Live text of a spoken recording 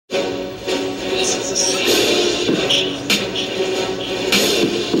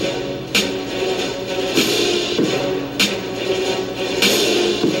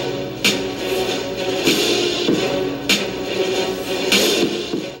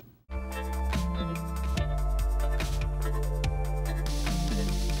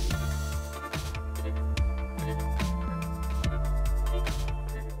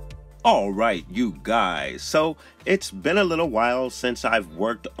All right, you guys. So it's been a little while since I've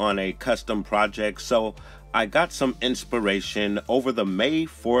worked on a custom project, so I got some inspiration over the May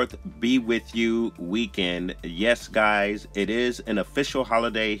 4th Be With You weekend. Yes, guys, it is an official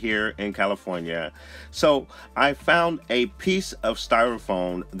holiday here in California. So I found a piece of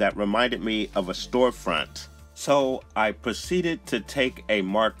styrofoam that reminded me of a storefront. So I proceeded to take a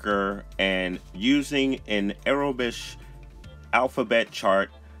marker and using an Arabic alphabet chart,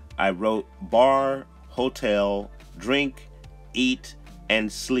 I wrote bar, hotel, drink, eat,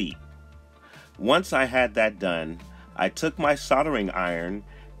 and sleep. Once I had that done, I took my soldering iron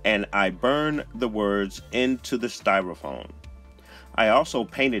and I burned the words into the styrofoam. I also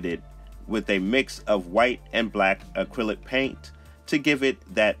painted it with a mix of white and black acrylic paint to give it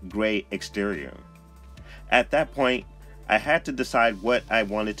that gray exterior. At that point, I had to decide what I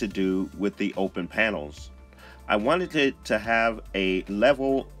wanted to do with the open panels. I wanted it to have a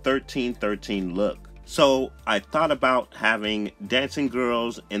level 1313 look. So I thought about having dancing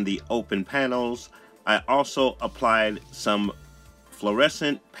girls in the open panels. I also applied some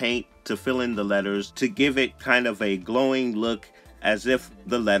fluorescent paint to fill in the letters to give it kind of a glowing look as if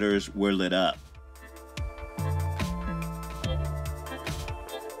the letters were lit up.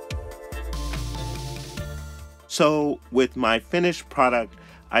 So with my finished product,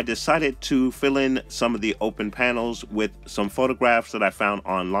 I decided to fill in some of the open panels with some photographs that I found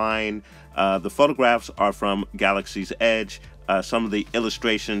online. The photographs are from Galaxy's Edge, some of the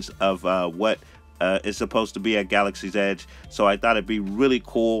illustrations of what is supposed to be at Galaxy's Edge. So I thought it'd be really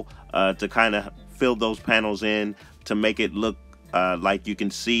cool to kind of fill those panels in to make it look like you can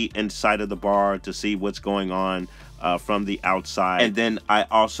see inside of the bar, to see what's going on from the outside. And then I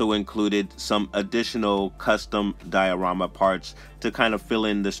also included some additional custom diorama parts to kind of fill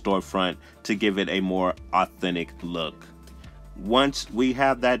in the storefront to give it a more authentic look. Once we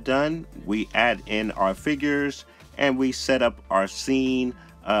have that done, we add in our figures and we set up our scene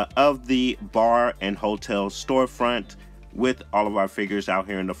of the bar and hotel storefront with all of our figures out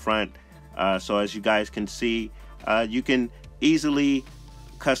here in the front. So as you guys can see, you can easily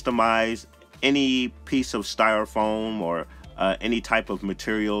customize any piece of styrofoam or any type of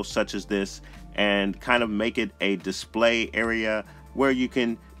material such as this and kind of make it a display area where you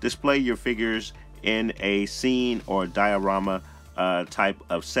can display your figures in a scene or diorama type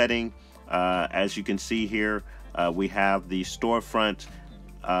of setting. As you can see here, we have the storefront,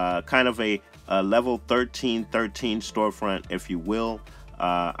 kind of a level 1313 storefront, if you will.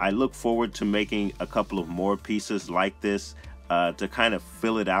 I look forward to making a couple of more pieces like this to kind of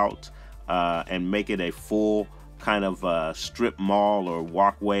fill it out and make it a full kind of strip mall or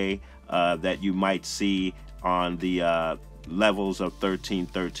walkway that you might see on the levels of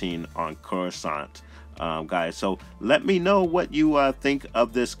 1313 on Coruscant. Guys, so let me know what you think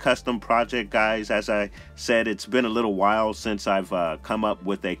of this custom project, guys. As I said, it's been a little while since I've come up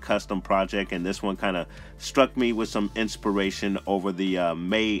with a custom project, and this one kind of struck me with some inspiration over the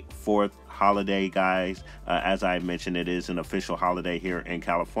May 4th holiday, guys. As I mentioned, it is an official holiday here in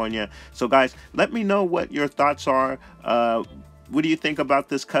California. So guys, let me know what your thoughts are. What do you think about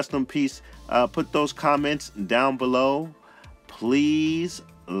this custom piece? Put those comments down below. Please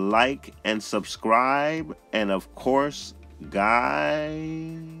like and subscribe, and of course,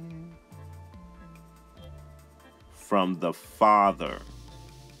 guys, from the Father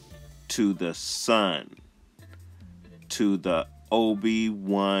to the Son to the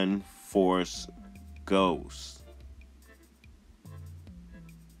Obi-Wan Force Ghost,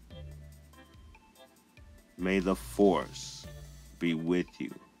 may the Force be with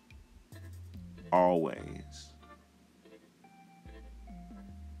you always.